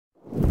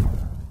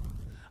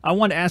I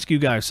want to ask you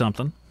guys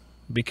something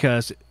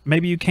because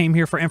maybe you came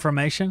here for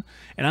information,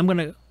 and I'm going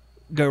to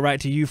go right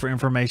to you for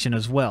information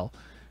as well.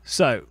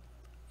 So,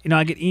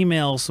 I get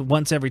emails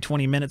once every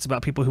 20 minutes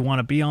about people who want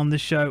to be on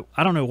this show.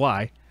 I don't know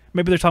why.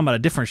 Maybe they're talking about a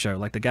different show,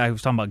 like the guy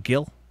who's talking about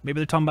Gil. Maybe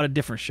they're talking about a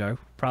different show.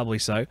 Probably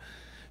so.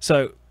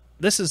 So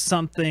this is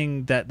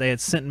something that they had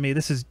sent me.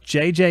 This is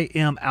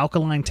JJM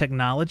Alkaline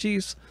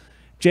Technologies,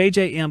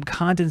 JJM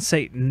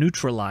Condensate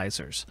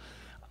Neutralizers.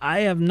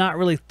 I have not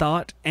really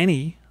thought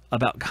any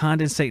about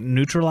condensate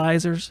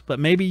neutralizers, but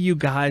maybe you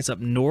guys up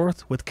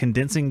north with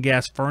condensing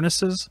gas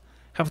furnaces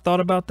have thought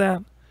about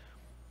that.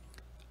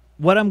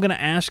 What I'm going to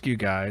ask you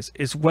guys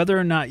is whether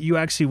or not you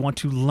actually want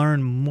to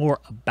learn more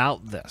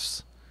about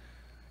this.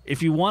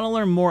 If you want to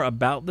learn more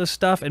about this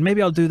stuff, and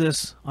maybe I'll do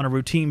this on a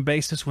routine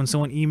basis when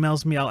someone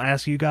emails me, I'll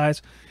ask you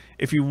guys,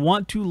 if you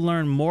want to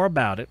learn more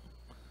about it,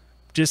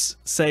 just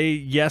say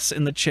yes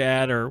in the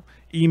chat or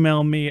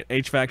email me at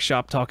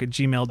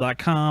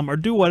hvacshoptalk@gmail.com or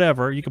do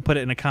whatever. You can put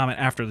it in a comment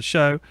after the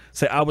show.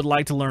 Say, I would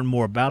like to learn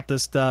more about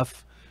this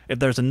stuff. If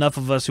there's enough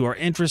of us who are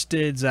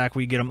interested, Zach,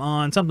 we get them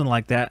on, something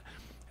like that.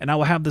 And I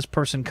will have this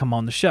person come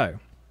on the show.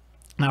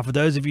 Now, for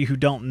those of you who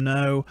don't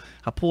know,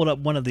 I pulled up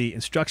one of the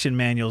instruction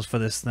manuals for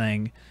this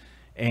thing,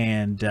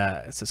 and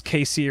it says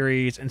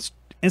K-Series,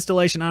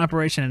 installation,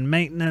 operation, and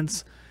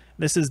maintenance.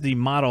 This is the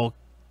model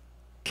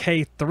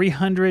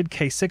K300,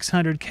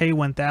 K600,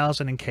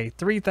 K1000, and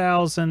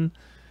K3000.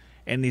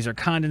 And these are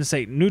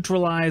condensate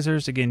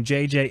neutralizers. Again,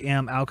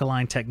 JJM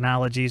Alkaline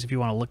Technologies, if you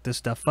want to look this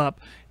stuff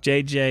up.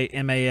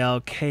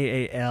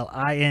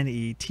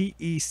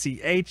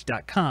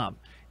 JJMALKALINETECH.com.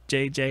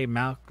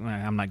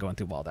 I'm not going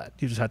through all that.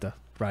 You just have to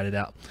write it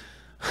out.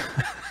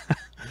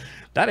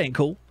 That ain't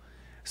cool.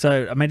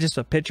 So, I mean, just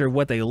a picture of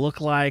what they look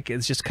like.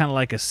 It's just kind of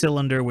like a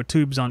cylinder with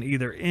tubes on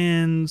either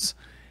ends.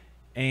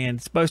 And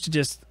it's supposed to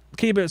just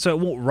keep it so it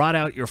won't rot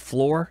out your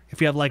floor.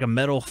 If you have like a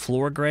metal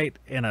floor grate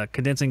in a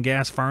condensing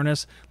gas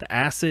furnace, the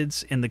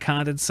acids in the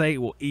condensate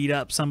will eat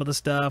up some of the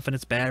stuff, and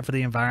it's bad for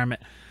the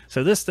environment.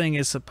 So this thing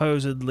is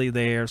supposedly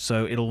there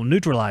so it'll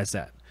neutralize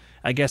that.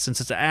 I guess since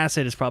it's an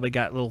acid, it's probably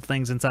got little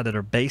things inside that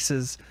are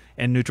bases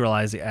and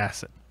neutralize the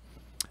acid.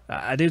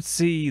 I did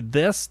see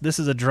this. This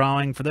is a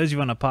drawing. For those of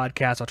you on a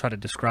podcast, I'll try to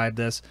describe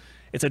this.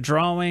 It's a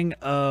drawing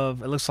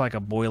of, it looks like a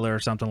boiler or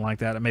something like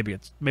that. Maybe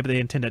they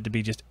intend it to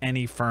be just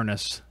any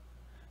furnace.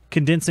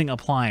 Condensing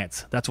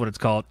appliance. That's what it's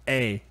called.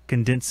 A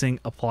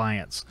condensing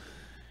appliance.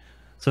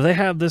 So they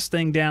have this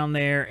thing down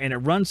there, and it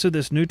runs through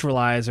this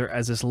neutralizer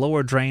as this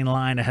lower drain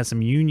line. It has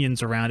some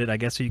unions around it, I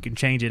guess, so you can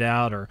change it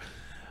out or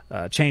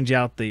change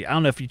out the, I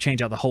don't know if you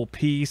change out the whole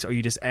piece or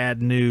you just add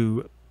a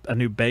new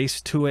base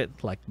to it,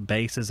 like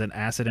base is an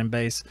acid and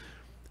base.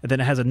 And then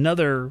it has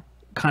another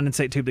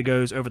condensate tube that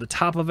goes over the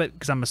top of it,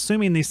 because I'm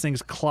assuming these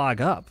things clog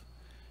up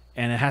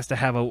and it has to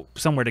have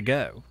somewhere to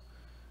go.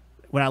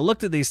 When I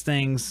looked at these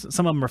things,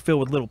 some of them are filled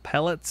with little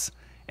pellets,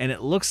 and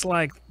it looks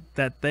like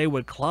that they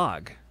would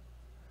clog.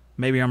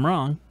 Maybe I'm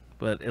wrong,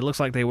 but it looks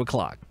like they would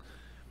clog.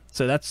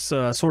 So that's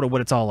sort of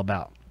what it's all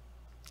about.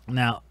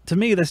 Now, to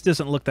me, this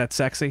doesn't look that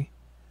sexy.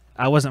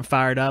 I wasn't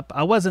fired up.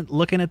 I wasn't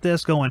looking at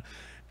this going,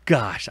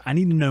 gosh, I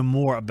need to know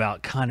more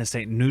about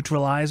condensate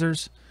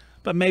neutralizers,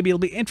 but maybe it'll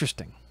be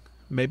interesting.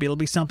 Maybe it'll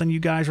be something you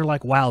guys are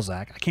like, wow,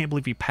 Zach, I can't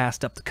believe you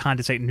passed up the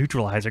condensate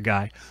neutralizer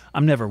guy.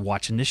 I'm never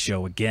watching this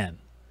show again.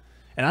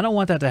 And I don't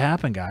want that to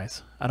happen,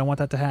 guys. I don't want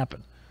that to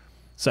happen.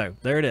 So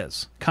there it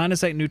is.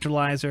 Condensate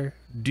neutralizer.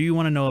 Do you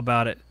want to know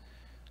about it?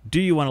 Do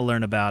you want to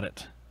learn about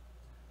it?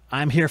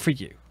 I'm here for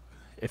you.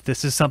 If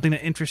this is something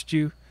that interests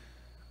you,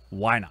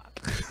 why not?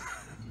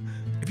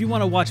 If you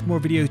want to watch more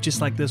videos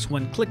just like this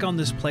one, click on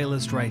this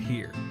playlist right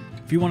here.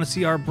 If you want to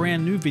see our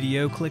brand new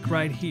video, click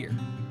right here.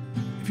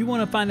 If you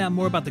want to find out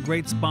more about the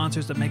great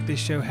sponsors that make this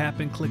show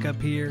happen, click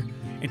up here.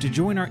 And to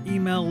join our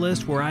email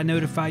list where I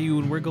notify you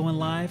when we're going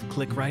live,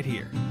 click right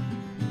here.